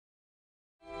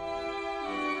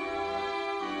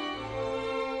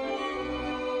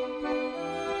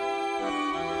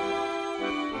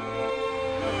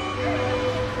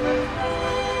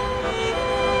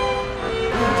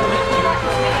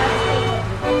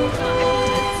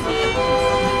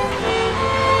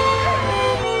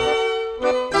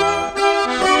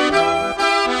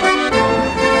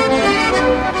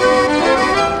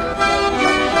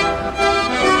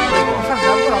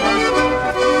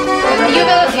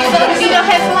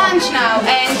lunch now,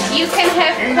 and you can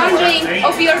have one drink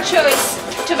of your choice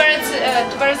towards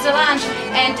the lunch,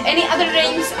 and any other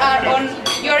drinks are on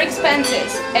your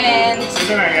expenses. And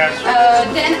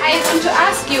then I want to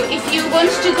ask you if you want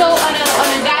to go on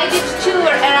a guided tour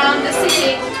around the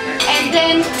city, and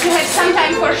then to have some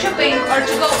time for shopping, or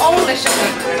to go only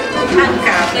shopping.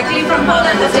 Anka, jak li from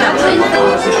Poland,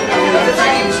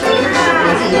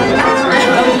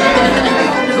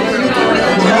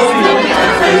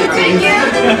 Thank you.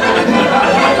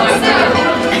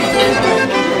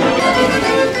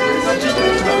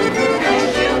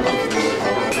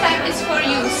 This time is for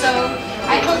you, so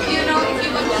I hope you know if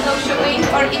you want to go shopping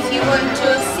or if you want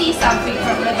to see something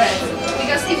from Liberec.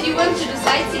 Because if you want to do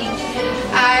sightseeing,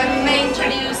 I may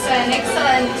introduce an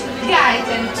excellent guide,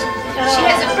 and she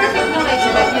has a perfect knowledge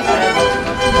about Liberec.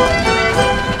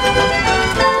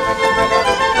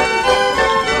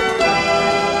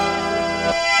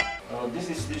 This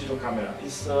is digital camera.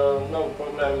 It's no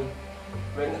problem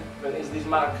when is this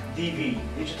Mark DV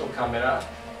digital camera.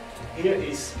 Here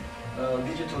is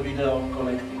digital video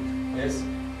connecting. Yes,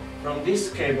 from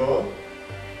this cable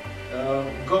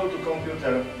go to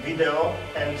computer video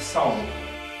and sound.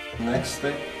 Next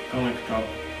step, connect up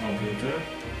computer.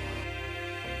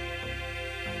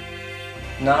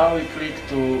 Now we click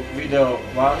to video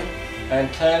 1 and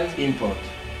then import.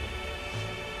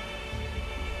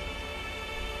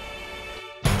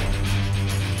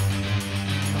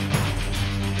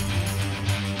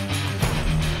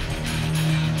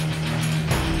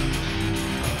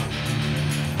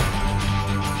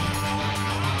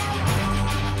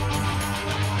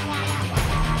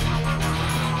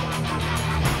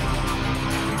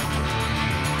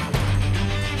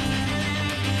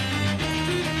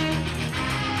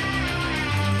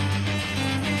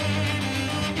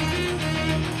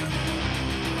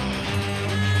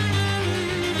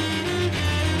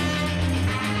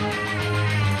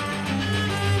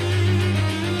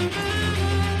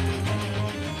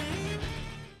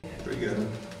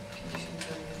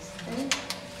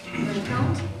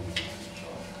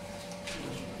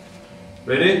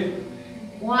 Ready?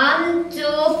 1,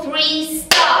 2, 3,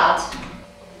 start!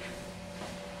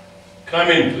 Come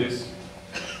in, please.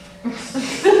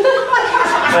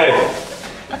 Hey.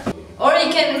 Or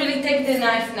you can really take the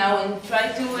knife now and try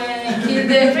to kill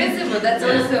the principal. That's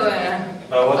also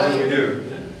What do we do?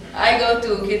 I go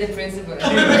to kill the principal.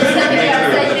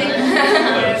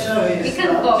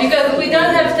 Because we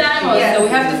don't have time also, we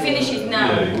have to finish it now.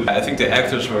 I think the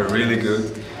actors were really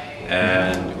good,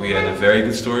 and we had a very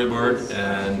good storyboard,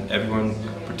 and everyone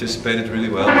participated really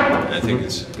well. I think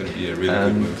it's going to be a really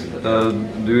good movie.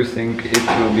 Do you think it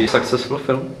will be a successful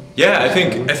film? Yeah, I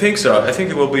think so. I think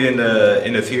it will be in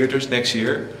the theaters next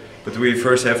year, but we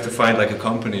first have to find like a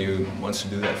company who wants to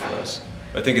do that for us.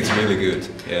 I think it's really good.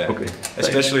 Yeah. Okay.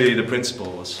 Especially the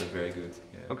principal was very good.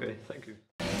 Yeah. Okay, thank you.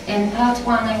 In part 1,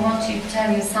 I want to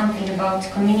tell you something about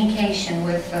communication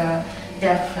with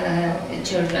deaf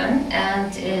children,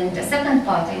 and in the second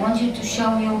part, I want you to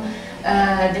show you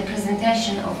the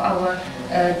presentation of our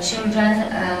children,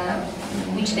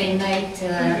 which they made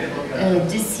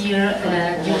this year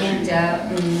during the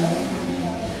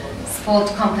sport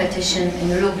competition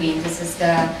in Lublin. This is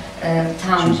the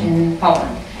town in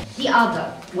Poland. The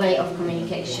other way of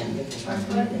communication.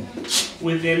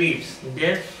 With the lips.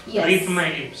 Deaf, Yes. read my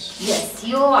lips. Yes,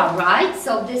 you are right.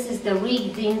 So this is the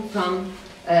reading from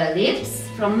lips,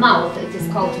 from mouth. It is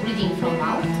called reading from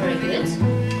mouth. Very good.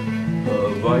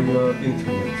 Via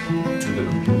internet.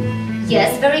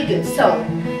 Yes, very good. So,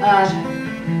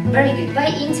 very good. By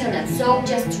internet. So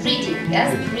just reading.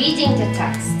 Yes, reading the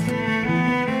text.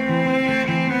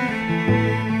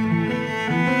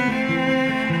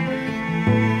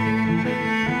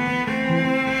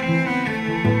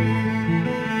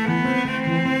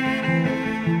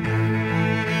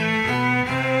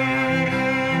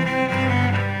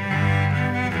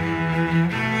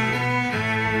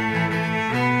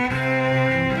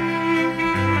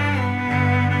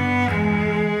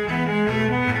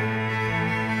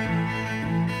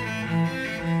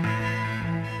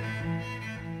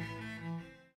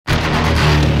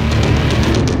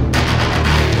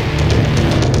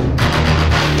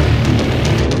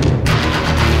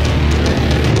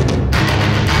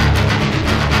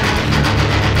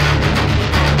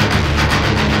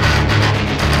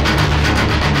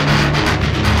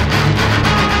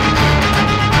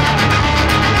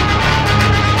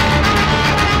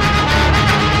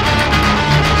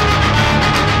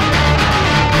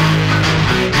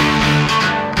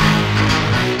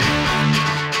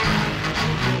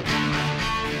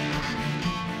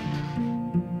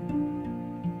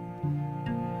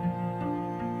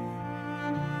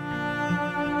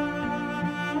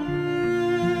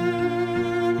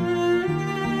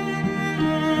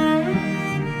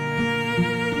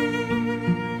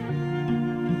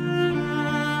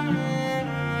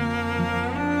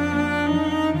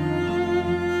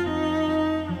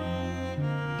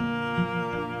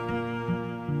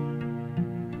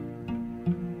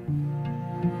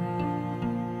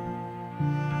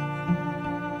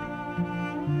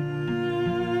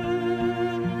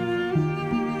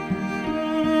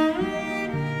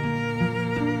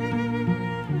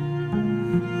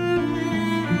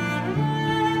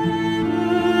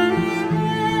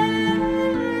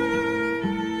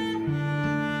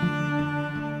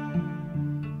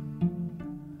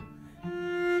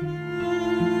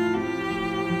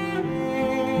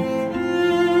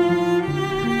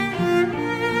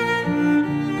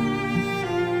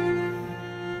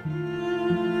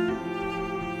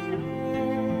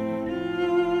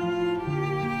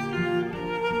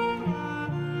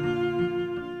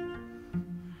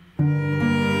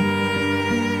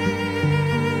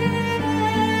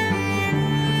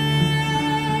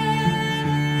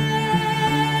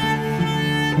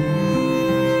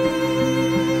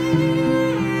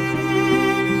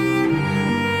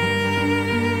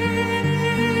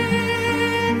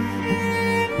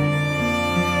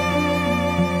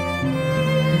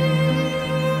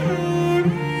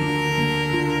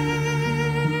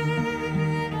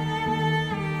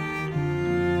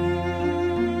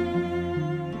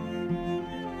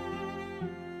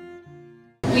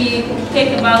 take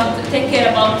care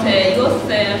about youth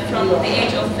from the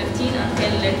age of 15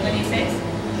 until 26,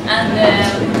 and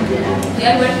we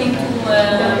are working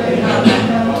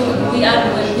we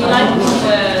like to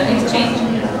exchange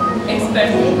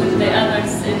experts with the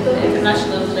others in the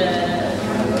international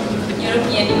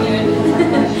European Union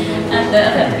and the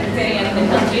other Mediterranean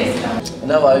countries.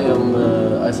 Now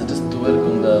I suggest to work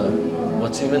on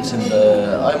what you mentioned.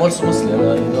 I'm also Muslim.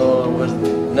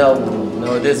 You know,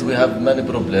 nowadays we have many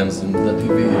problems in the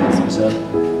TV, especially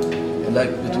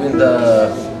like between the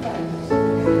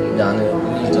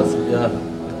religious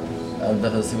and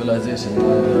the civilization.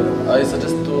 I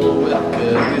suggest to work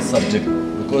this subject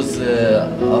because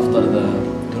after the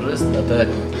terrorist attack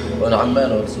on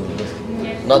Amman also,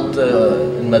 not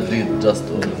in Madrid just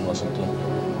or in Washington.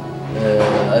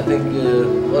 I think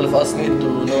all of us need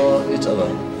to know each other.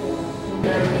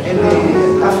 In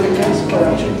the African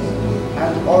country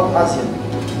and all Asian,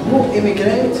 who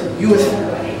immigrate youth,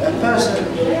 a person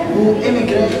who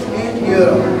immigrate in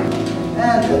Europe,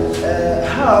 and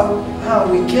how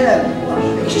we can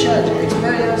exchange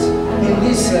experience in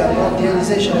this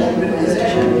mondialization and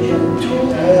globalization to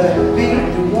beat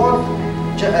the world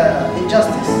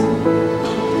injustice.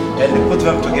 And put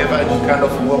them together in kind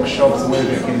of workshops where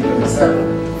they can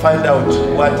find out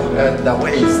what the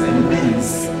ways and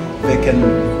means they can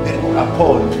build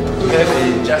upon to have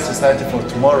a just society for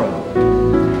tomorrow,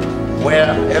 where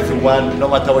everyone, no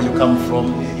matter where you come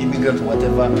from, immigrant or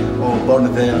whatever, or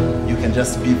born there, you can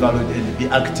just be valued and be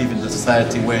active in the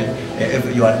society where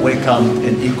you are welcome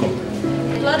and equal.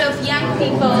 A lot of young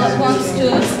people want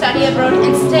to study abroad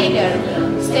and stay there.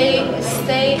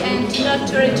 Stay and not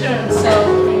to return. So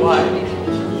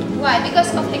why?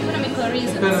 Because of economical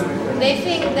reasons. They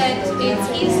think that it's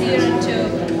easier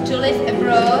to live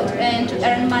abroad and to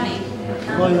earn money.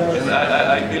 And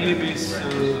I believe it's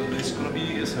going to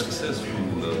be a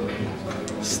successful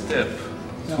step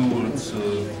towards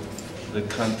the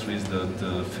countries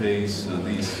that face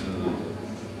these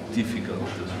difficult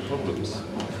problems.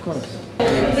 Of course.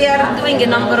 We are doing a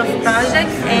number of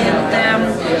projects, and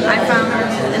I found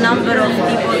a number of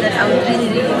people that I would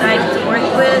really like to work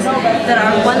with. There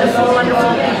are wonderful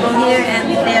people here,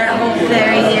 and they are all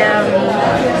very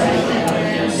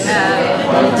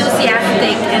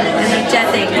enthusiastic and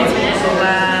energetic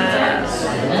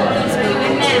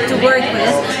to work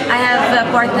with. I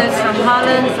have partners from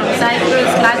Holland, from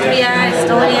Cyprus, Latvia,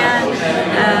 Estonia,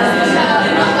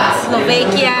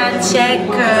 Slovakia, Czech,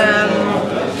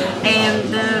 and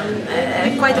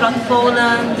quite a lot of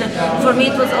Poland. For me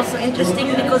it was also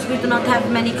interesting because we do not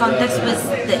have many contacts with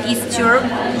the East Europe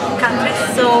countries,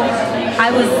 so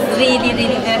I was really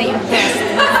very impressed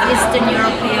with Eastern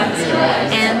Europeans,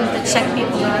 and the Czech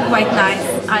people are quite nice.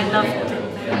 I loved it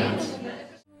very much.